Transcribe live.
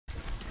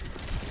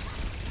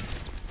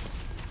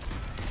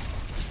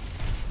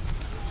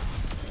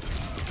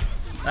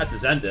That's a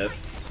Zen diff.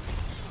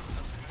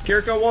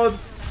 Kiriko one.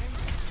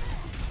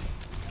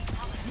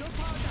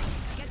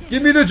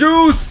 Give me the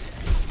juice!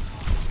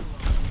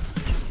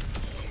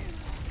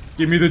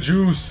 Give me the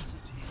juice.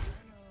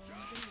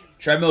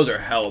 Treadmills are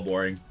hella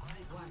boring.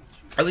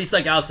 At least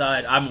like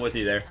outside, I'm with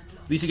you there.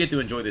 At least you get to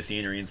enjoy the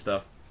scenery and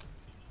stuff.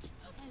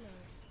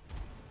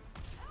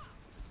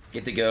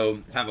 Get to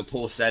go have a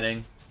cool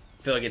setting.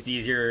 I feel like it's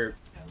easier.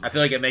 I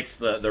feel like it makes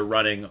the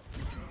running.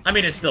 I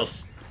mean, it's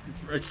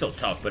still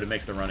tough, but it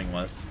makes the running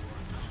less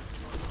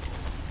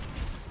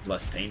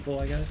painful,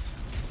 I guess.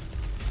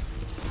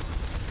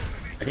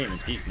 I can't even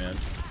peek, man.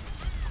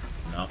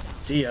 No.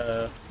 See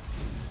ya.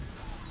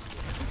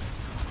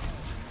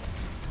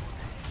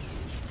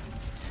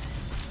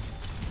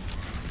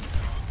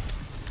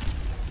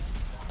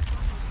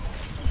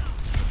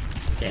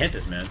 Can't hit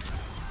this man.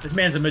 This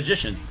man's a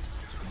magician.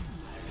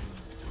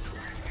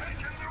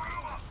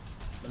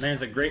 The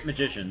man's a great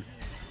magician.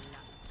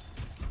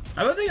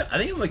 I think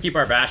I'm gonna keep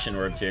our Bastion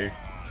orbs here.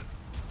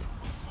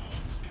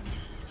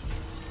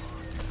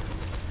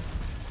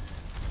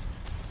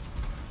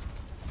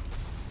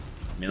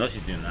 I mean, unless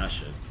he's doing that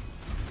shit.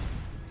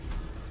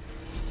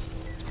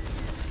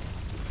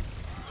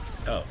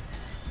 Oh.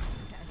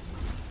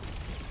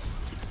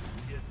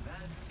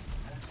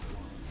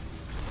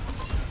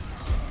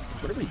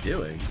 What are we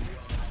doing?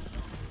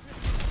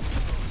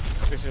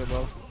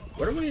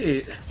 What are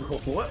we...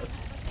 What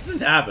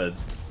just happened?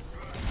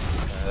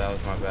 That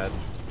was my bad.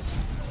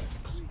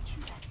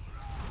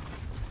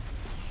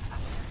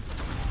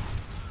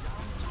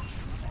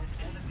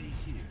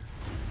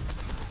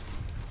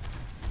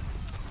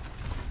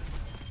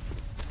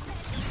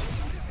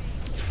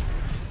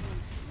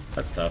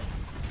 That's tough.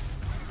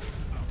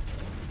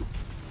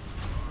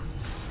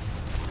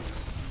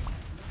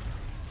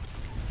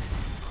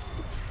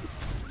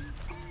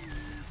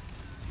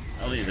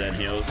 All these end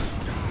heals.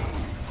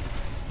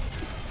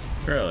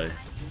 Really?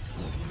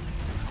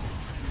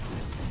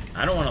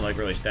 I don't want to like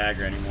really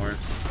stagger anymore.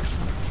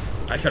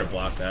 I should have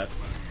blocked that.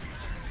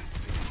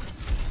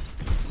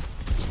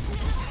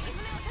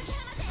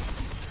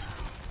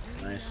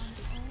 Nice.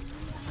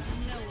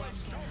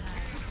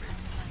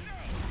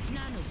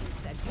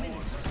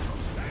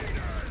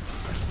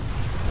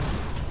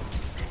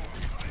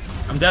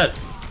 I'm dead.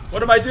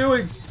 What am I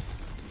doing?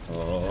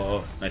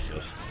 Oh, nice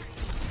heals.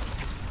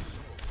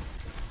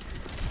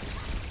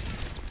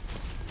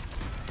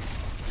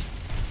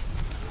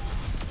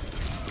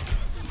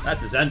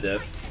 That's a Zen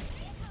diff.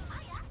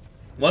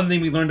 One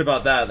thing we learned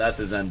about that's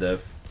a Zen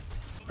diff.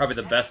 Probably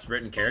the best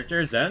written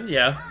character, Zen?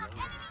 Yeah.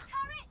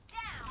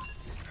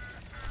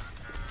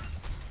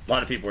 A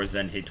lot of people are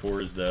Zen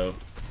haters, though.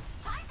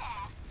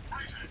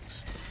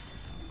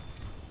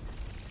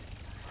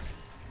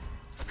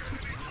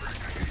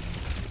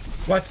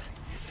 What?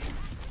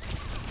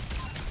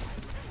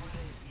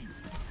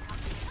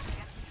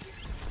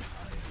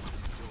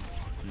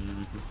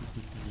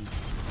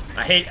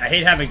 I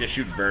hate having to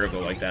shoot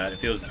vertical like that. It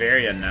feels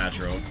very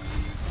unnatural. It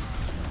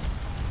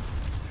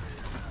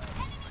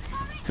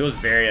feels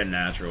very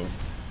unnatural.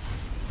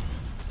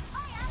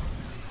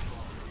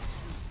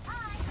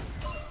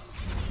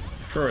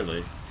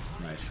 Surely.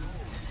 Nice.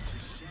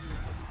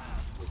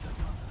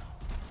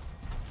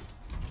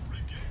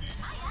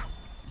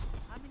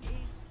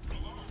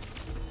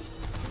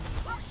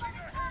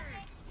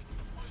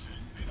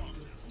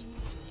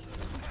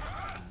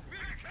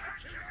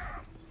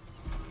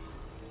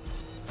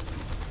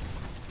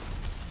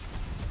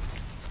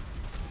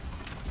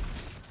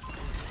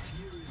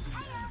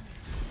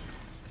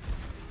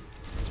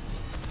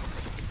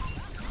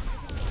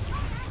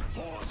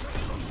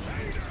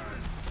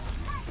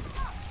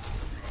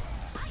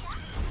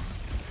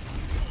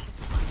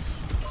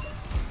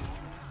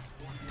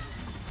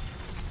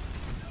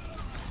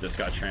 Just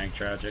got Trank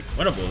tragic.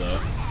 Winnable though.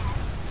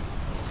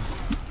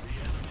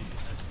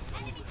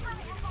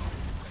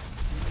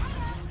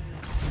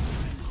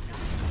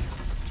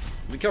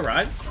 We kill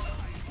Ride?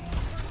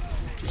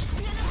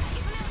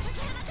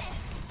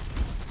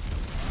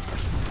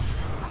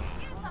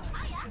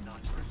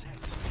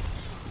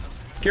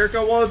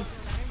 Kiriko one.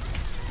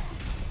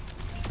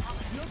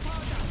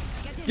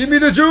 Give me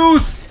the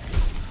juice!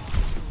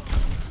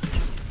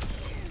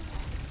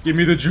 Give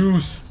me the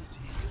juice.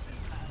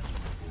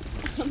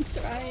 I'm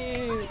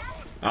trying.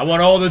 I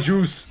want all the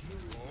juice.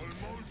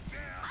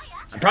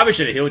 I probably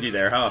should have healed you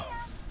there, huh?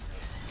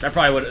 That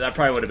probably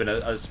would have been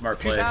a smart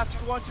play. Two one.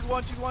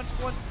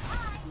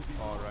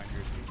 Oh,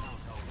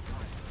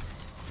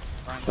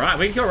 Ryan, Ryan,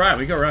 we can kill Ryan.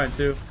 We can kill Ryan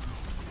too.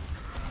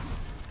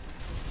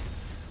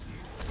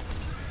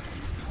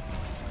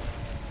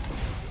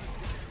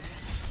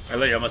 I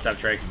literally almost have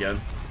Trank again.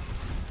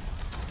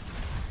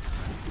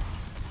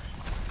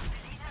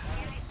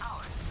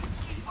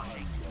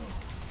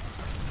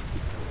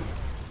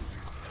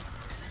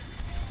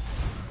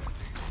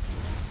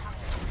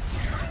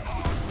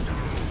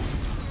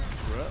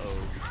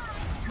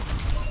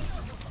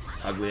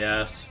 Ugly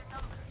ass.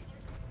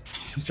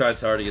 He's trying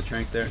so hard to get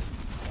Trank there.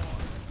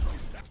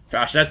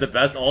 Gosh, that's the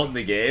best ult in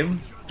the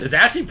game. It's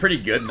actually pretty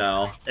good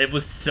now. It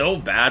was so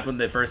bad when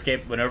the first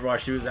game, when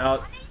Overwatch 2 was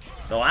out.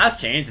 The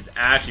last change is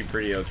actually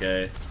pretty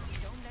okay.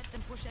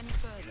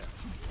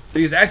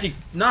 It's actually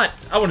not,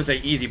 I wouldn't say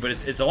easy, but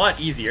it's a lot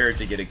easier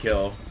to get a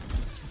kill.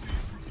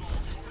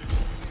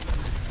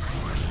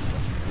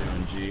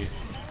 OMG.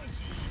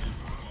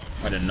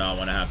 I did not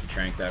want to have to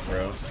trank that,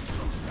 bro.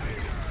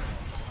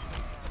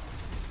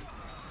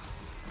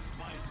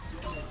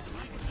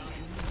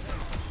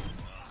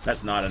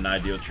 That's not an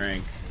ideal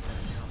trank.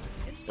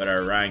 But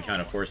our Ryan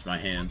kind of forced my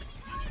hand.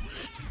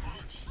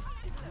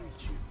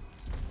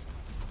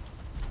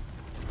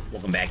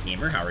 Welcome back,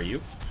 gamer. How are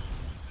you?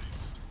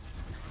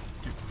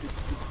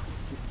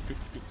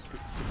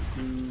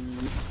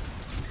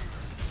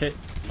 Hit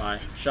my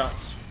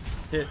shots.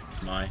 Hit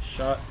my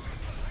shot.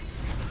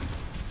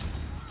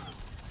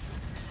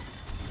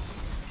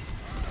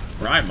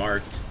 Ryan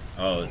marked.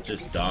 Oh, it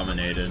just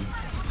dominated.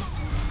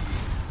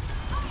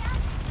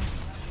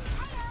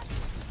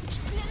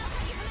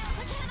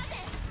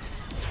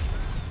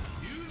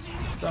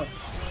 Stop.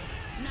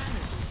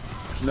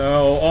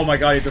 No. Oh my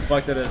god, he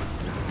deflected it.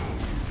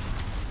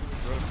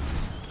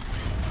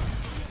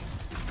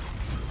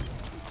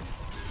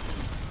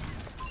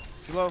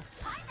 Too low.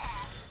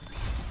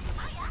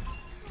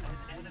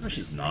 No,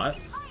 she's not.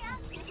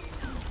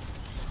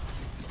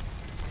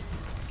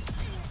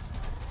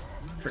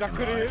 I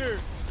couldn't hit her.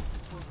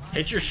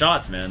 Hit your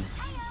shots, man.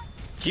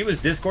 She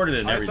was discorded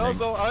and everything. I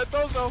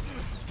thought so.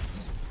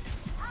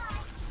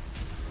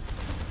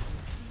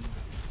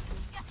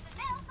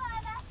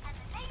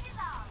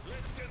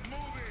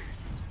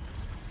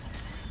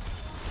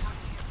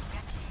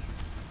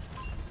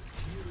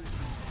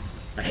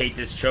 I hate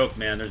this choke,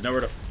 man. There's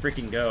nowhere to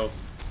freaking go.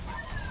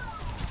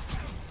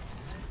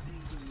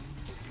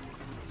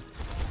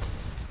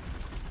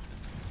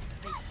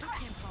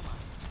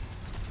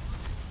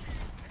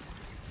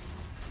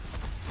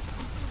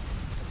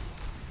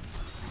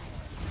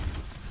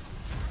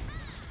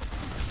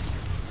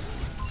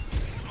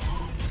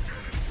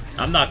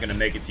 I'm not gonna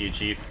make it to you,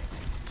 Chief.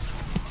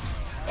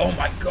 Oh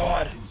my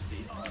god!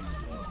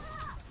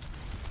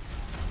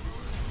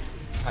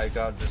 I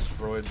got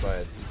destroyed by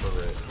a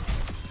turret.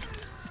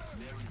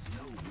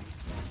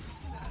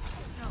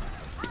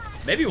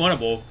 Maybe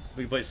winnable.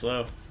 We can play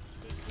slow.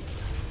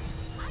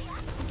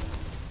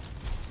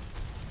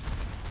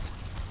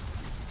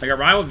 Like,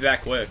 Ryan will be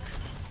back quick.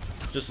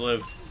 Just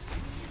live.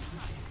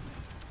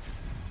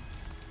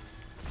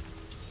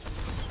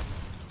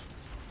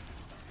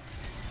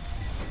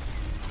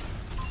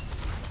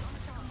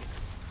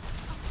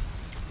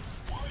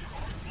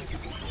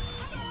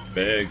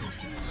 Big.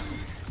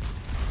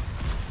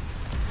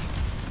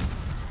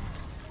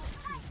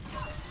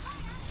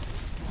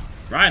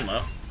 Ryan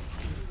low.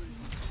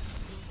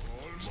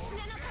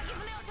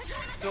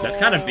 That's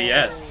kind of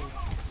BS.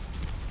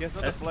 Guess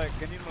not deflect.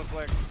 Can you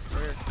deflect?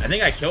 I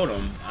think I killed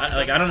him.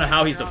 I don't know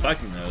how he's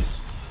deflecting those.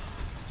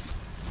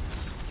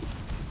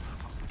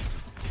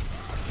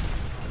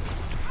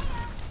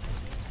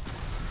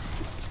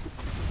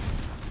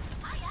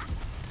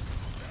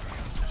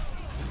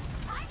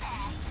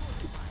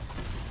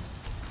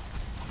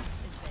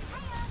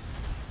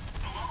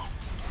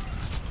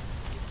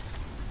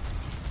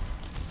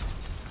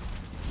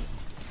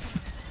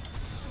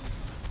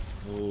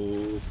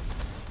 Ooh.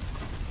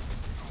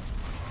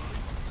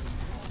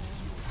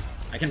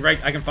 I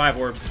can 5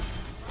 orb.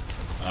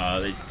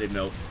 They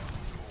milked.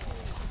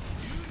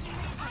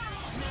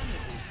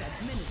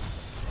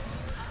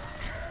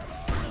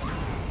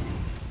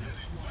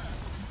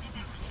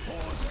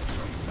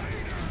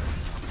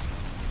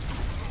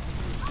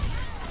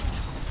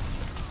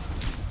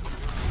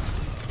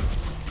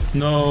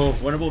 No,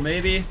 winnable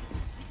maybe.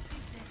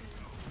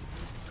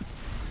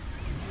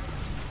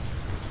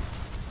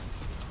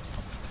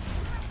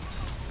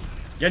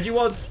 Genji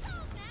was.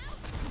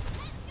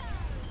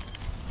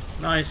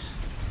 Nice.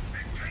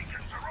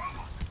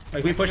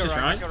 Like, we push this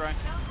shrine?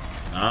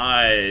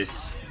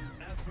 Nice.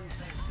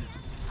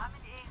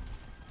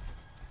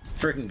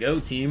 Freaking go,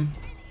 team.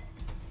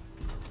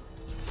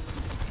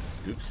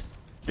 Oops.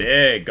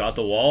 Big. Got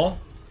the wall.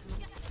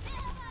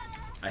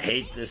 I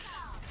hate this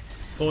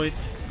point.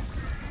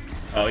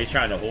 Oh, he's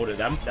trying to hold it.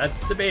 That's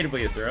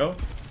debatably a throw.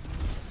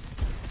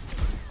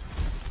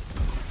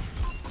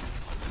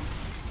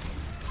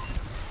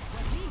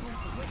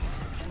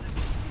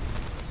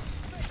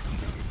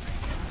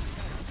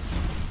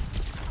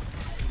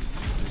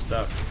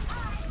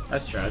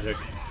 That's tragic.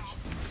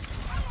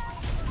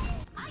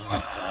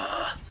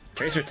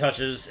 Tracer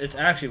touches. It's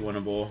actually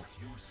winnable.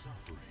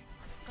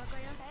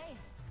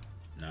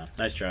 No.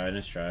 Nice try.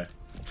 Nice try.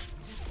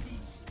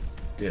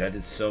 Dude, I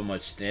did so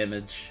much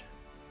damage.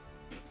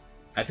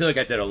 I feel like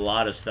I did a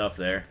lot of stuff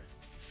there.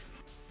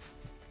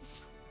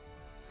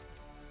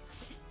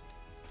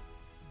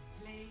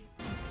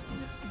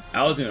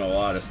 I was doing a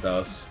lot of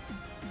stuff.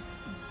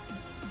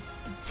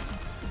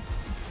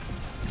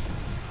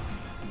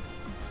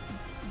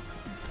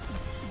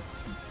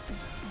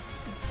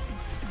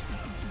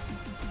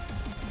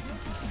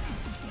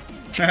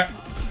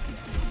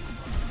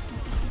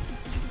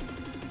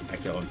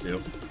 kill him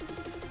too.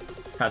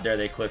 How dare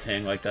they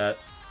cliffhang like that?